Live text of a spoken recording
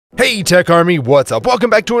Hey Tech Army, what's up?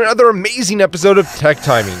 Welcome back to another amazing episode of Tech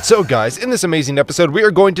Timing. So guys, in this amazing episode we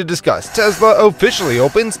are going to discuss Tesla officially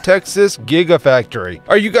opens Texas Gigafactory.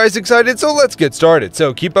 Are you guys excited? So let's get started.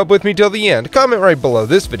 So keep up with me till the end, comment right below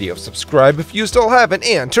this video, subscribe if you still haven't,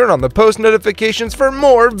 and turn on the post notifications for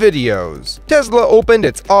more videos. Tesla opened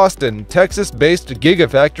its Austin, Texas-based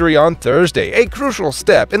Gigafactory on Thursday, a crucial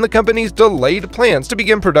step in the company's delayed plans to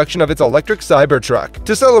begin production of its electric Cybertruck.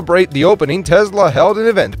 To celebrate the opening, Tesla held an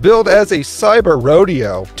event billed as a cyber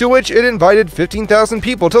rodeo, to which it invited 15,000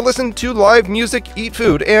 people to listen to live music, eat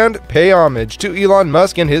food, and pay homage to Elon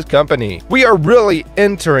Musk and his company. "We are really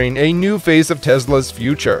entering a new phase of Tesla's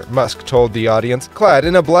future," Musk told the audience, clad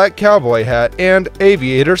in a black cowboy hat and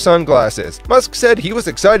aviator sunglasses. Musk said he was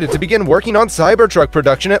excited to begin working on Cybertruck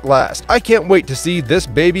production at last. "I can't wait to see this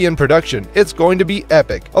baby in production. It's going to be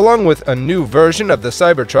epic." Along with a new version of the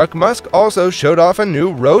Cybertruck, Musk also showed off a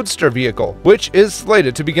new roadster vehicle, which is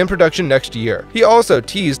slated to begin production next year. He also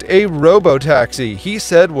teased a robo-taxi he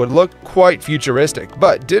said would look quite futuristic,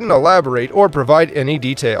 but didn't elaborate or provide any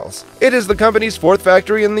details. It is the company's fourth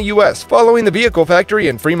factory in the US, following the vehicle factory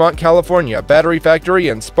in Fremont, California, battery factory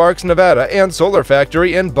in Sparks, Nevada, and solar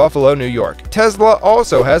factory in Buffalo, New York. Tesla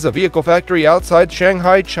also has a vehicle factory outside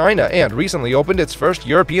Shanghai, China, and recently opened its first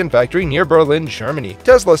European factory near Berlin, Germany.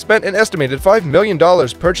 Tesla spent an estimated $5 million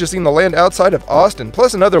purchasing the land outside of Austin,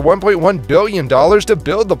 plus another $1.1 billion to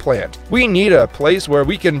build the plant. "We need a place where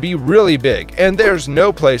we can be really big, and there's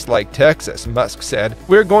no place like Texas," Musk said.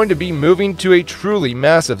 "We're going to be moving to a truly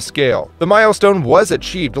massive scale." The milestone was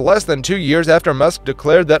achieved less than 2 years after Musk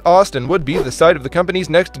declared that Austin would be the site of the company's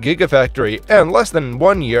next Gigafactory, and less than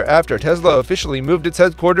 1 year after Tesla officially moved its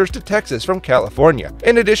headquarters to Texas from California.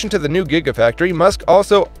 In addition to the new Gigafactory, Musk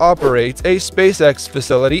also operates a SpaceX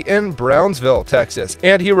facility in Brownsville, Texas,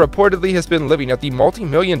 and he reportedly has been living at the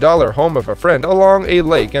multi-million-dollar home of a friend along a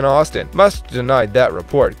lake in Austin. Musk denied that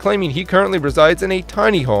report, claiming he currently resides in a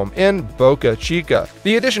tiny home in Boca Chica.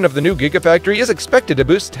 The addition of the new Gigafactory is expected to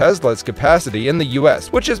boost Tesla's capacity in the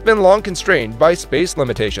US, which has been long constrained by space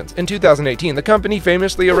limitations. In 2018, the company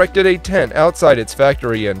famously erected a tent outside its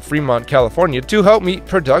factory in Fremont, California to help meet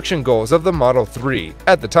production goals of the Model 3.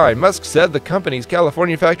 At the time, Musk said the company's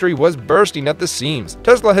California factory was bursting at the seams.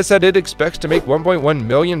 Tesla has said it expects to make 1.1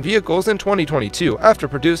 million vehicles in 2022, after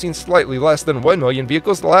producing slightly less than 1 million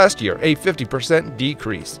vehicles last year, a 50%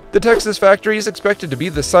 decrease. The Texas factory is expected to be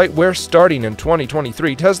the site where, starting in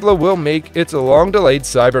 2023, Tesla will make its long-delayed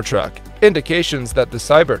Cybertruck. Indications that the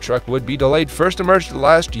Cybertruck would be delayed first emerged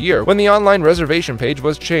last year when the online reservation page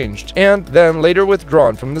was changed and then later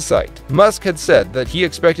withdrawn from the site. Musk had said that he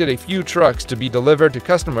expected a few trucks to be delivered to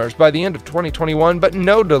customers by the end of 2021, but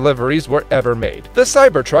no deliveries were ever made. The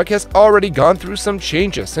Cybertruck has already gone through some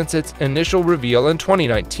changes since its initial reveal in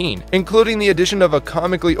 2019, including the addition of a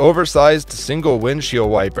comically oversized single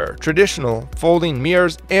windshield wiper, traditional folding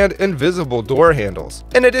mirrors, and invisible door handles.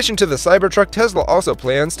 In addition to the Cybertruck, Tesla also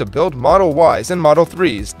plans to build Model Ys and Model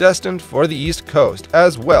 3s destined for the East Coast,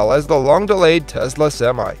 as well as the long-delayed Tesla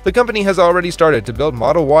Semi. The company has already started to build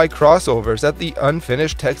Model Y crossovers at the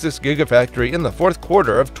unfinished Texas Gigafactory in the fourth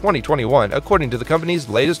quarter of 2021, according to the company's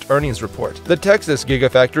latest earnings report. The Texas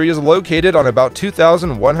Gigafactory is located on about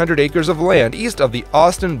 2,100 acres of land east of the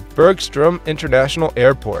Austin-Bergstrom International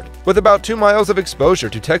Airport, with about 2 miles of exposure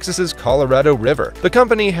to Texas's Colorado River. The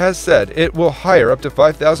company has said it will hire up to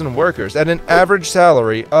 5,000 workers at an average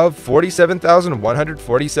salary of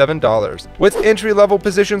 $47,147, with entry-level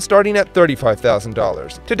positions starting at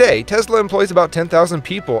 $35,000. Today, Tesla employs about 10,000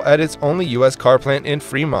 people at its only U.S. car plant in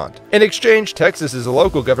Fremont. In exchange, Texas's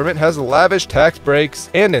local government has lavish tax breaks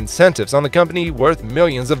and incentives on the company worth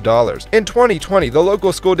millions of dollars. In 2020, the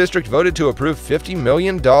local school district voted to approve $50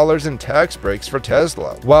 million in tax breaks for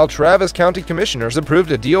Tesla, while Travis County commissioners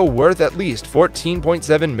approved a deal worth at least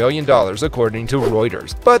 $14.7 million, according to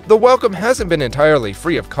Reuters. But the welcome hasn't been entirely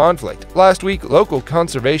free of conflict. Last week, local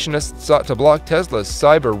conservationists sought to block Tesla's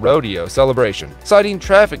Cyber Rodeo celebration, citing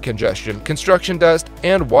traffic congestion, construction dust,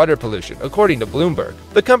 and water pollution, according to Bloomberg.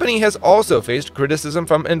 The company has also faced criticism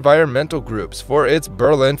from environmental groups for its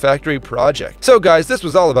Berlin factory project. So guys, this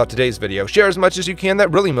was all about today's video. Share as much as you can,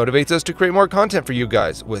 that really motivates us to create more content for you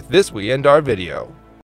guys. With this, we end our video.